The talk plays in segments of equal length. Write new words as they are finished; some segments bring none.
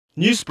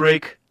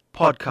Newsbreak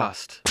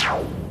Podcast.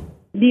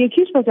 The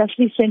accused was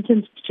actually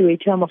sentenced to a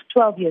term of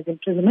 12 years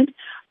imprisonment,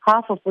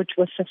 half of which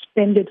was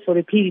suspended for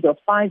a period of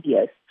 5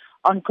 years,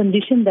 on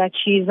condition that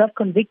she is not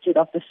convicted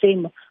of the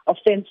same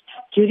offence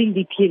during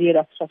the period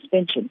of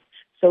suspension.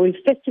 So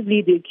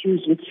effectively, the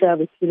accused would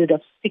serve a period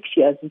of 6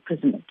 years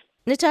imprisonment.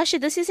 Natasha,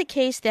 this is a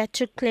case that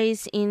took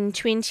place in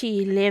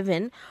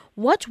 2011.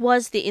 What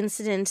was the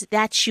incident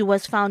that she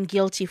was found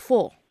guilty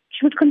for?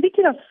 She was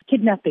convicted of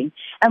kidnapping,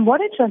 and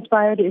what had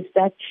transpired is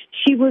that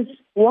she was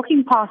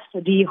walking past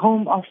the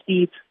home of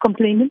the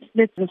complainant.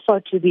 Let's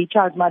refer to the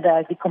child mother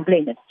as the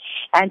complainant.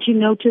 And she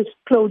noticed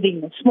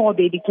clothing, small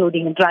baby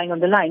clothing, drying on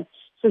the line.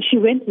 So she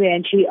went there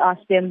and she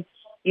asked them,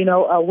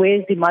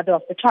 where's the mother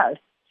of the child?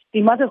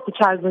 The mother of the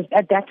child was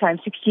at that time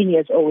 16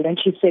 years old, and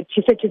she said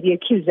to the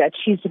accused that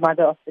she's the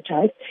mother of the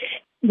child.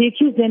 The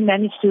accused then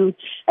managed to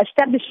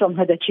establish from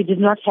her that she did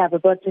not have a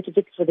birth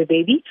certificate for the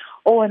baby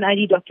or an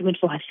ID document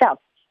for herself.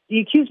 The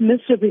accused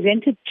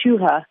misrepresented to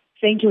her,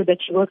 saying to her that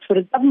she works for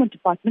a government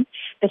department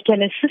that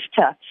can assist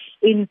her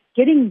in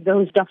getting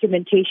those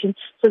documentation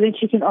so that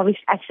she can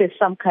obviously access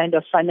some kind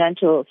of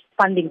financial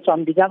funding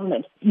from the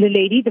government. The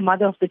lady, the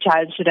mother of the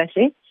child, should I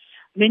say,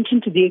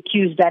 mentioned to the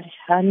accused that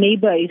her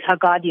neighbor is her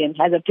guardian,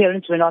 as her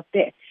parents were not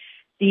there.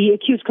 The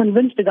accused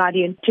convinced the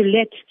guardian to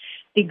let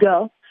the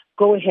girl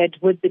go ahead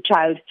with the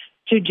child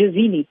to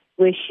Jazini,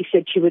 where she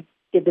said she would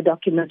get the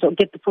documents or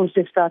get the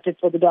process started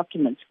for the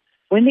documents.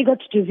 When they got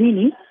to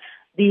Jazini,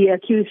 the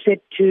accused said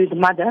to the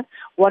mother,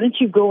 why don't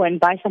you go and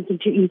buy something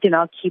to eat and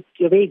I'll keep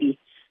your baby?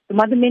 The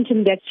mother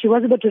mentioned that she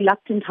was a bit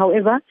reluctant.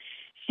 However,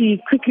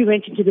 she quickly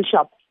went into the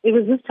shop. It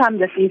was this time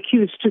that the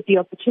accused took the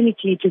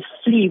opportunity to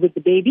flee with the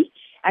baby,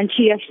 and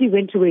she actually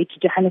went away to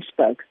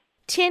Johannesburg.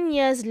 10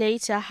 years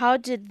later, how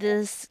did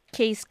this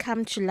case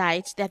come to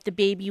light that the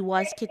baby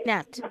was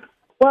kidnapped?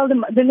 Well,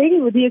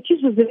 the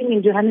accused was living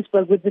in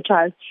Johannesburg with the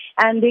child,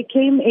 and there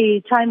came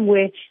a time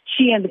where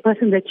she and the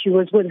person that she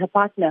was with, her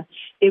partner,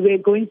 they were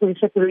going for a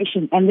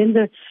separation, and then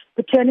the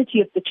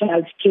paternity of the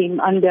child came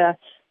under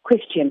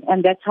question,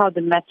 and that's how the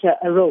matter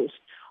arose.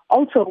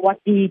 Also, what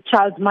the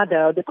child's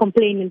mother, the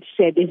complainant,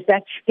 said is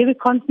that they were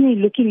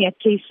constantly looking at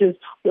cases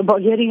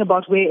about hearing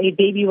about where a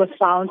baby was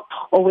found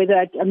or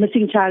whether a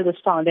missing child was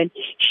found, and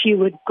she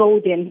would go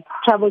then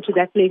travel to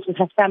that place with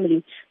her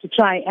family to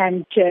try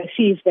and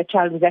see if that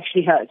child was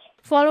actually hers.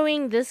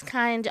 Following this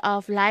kind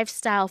of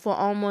lifestyle for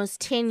almost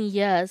 10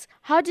 years,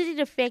 how did it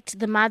affect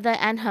the mother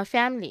and her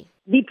family?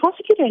 The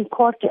prosecutor in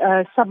court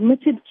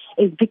submitted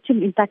a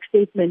victim impact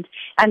statement,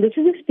 and this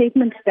is a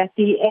statement that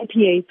the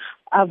NPA,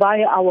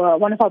 via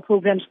one of our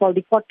programs called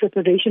the Court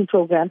Preparation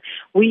Program,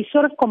 we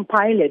sort of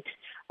compile it,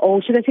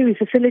 or should I say we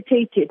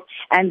facilitate it,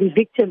 and the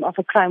victim of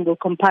a crime will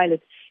compile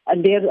it,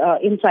 and their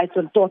insights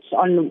and thoughts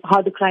on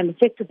how the crime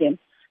affected them.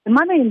 The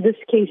mother in this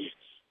case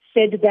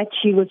said that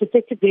she was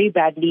affected very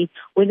badly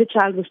when the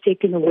child was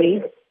taken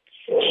away.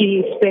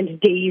 She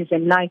spent days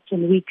and nights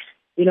and weeks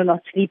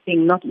not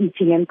sleeping, not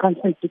eating, and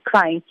constantly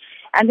crying.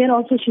 And then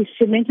also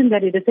she mentioned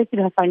that it affected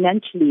her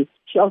financially.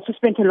 She also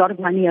spent a lot of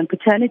money on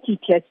paternity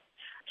tests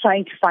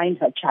trying to find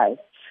her child.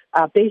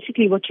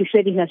 Basically, what she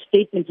said in her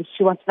statement is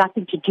she wants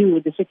nothing to do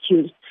with this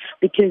accused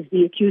because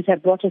the accused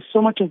had brought her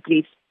so much of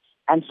grief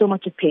and so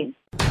much of pain.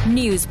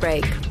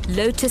 Newsbreak,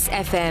 Lotus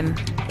FM,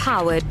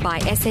 powered by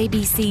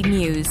SABC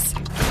News.